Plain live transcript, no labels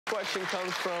question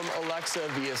comes from Alexa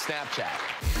via Snapchat.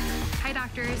 Hi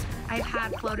doctors, I've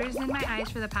had floaters in my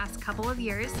eyes for the past couple of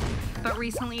years, but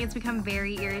recently it's become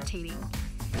very irritating.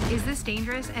 Is this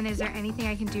dangerous, and is there anything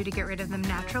I can do to get rid of them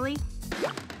naturally?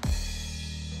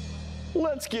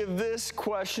 Let's give this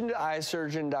question to eye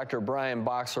surgeon Dr. Brian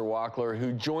Wachler,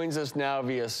 who joins us now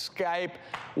via Skype.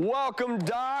 Welcome,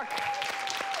 Doc.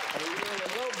 How are you doing?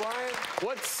 Hello, Brian.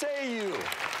 What say you?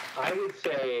 I would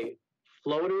say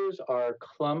floaters are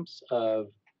clumps of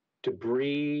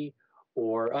debris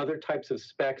or other types of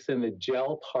specks in the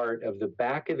gel part of the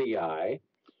back of the eye,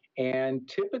 and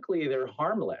typically they're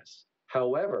harmless.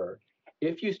 However,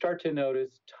 if you start to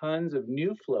notice tons of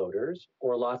new floaters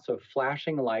or lots of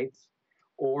flashing lights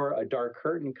or a dark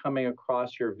curtain coming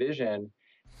across your vision,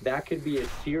 that could be a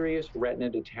serious retina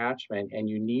detachment, and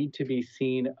you need to be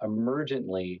seen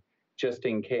emergently just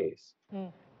in case.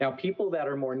 Now, people that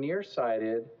are more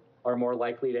nearsighted are more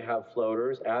likely to have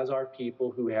floaters, as are people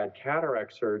who had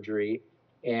cataract surgery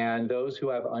and those who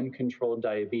have uncontrolled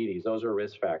diabetes. Those are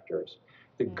risk factors.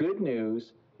 The good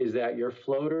news is that your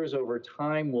floaters over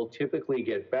time will typically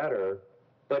get better,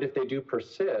 but if they do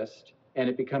persist and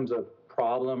it becomes a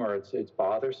problem or it's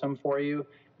bothersome for you,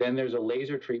 then there's a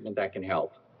laser treatment that can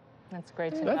help. That's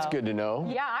great to know. That's good to know.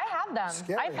 Yeah, I have them.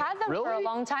 Scary. I've had them for a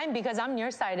long time because I'm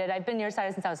nearsighted. I've been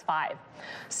nearsighted since I was 5.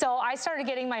 So I started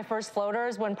getting my first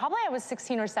floaters when probably I was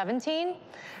 16 or 17.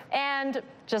 And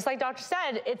just like Doctor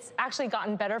said, it's actually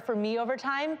gotten better for me over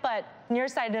time, but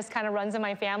nearsightedness kind of runs in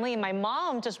my family. And my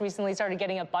mom just recently started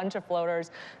getting a bunch of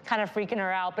floaters, kind of freaking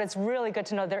her out. But it's really good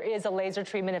to know there is a laser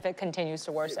treatment if it continues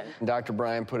to worsen. Dr.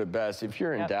 Brian put it best. If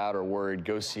you're in doubt or worried,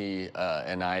 go see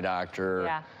an eye doctor.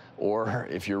 Yeah. Or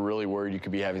if you're really worried you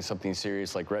could be having something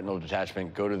serious like retinal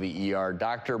detachment, go to the ER.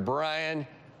 Dr. Brian,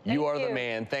 you are the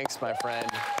man. Thanks, my friend.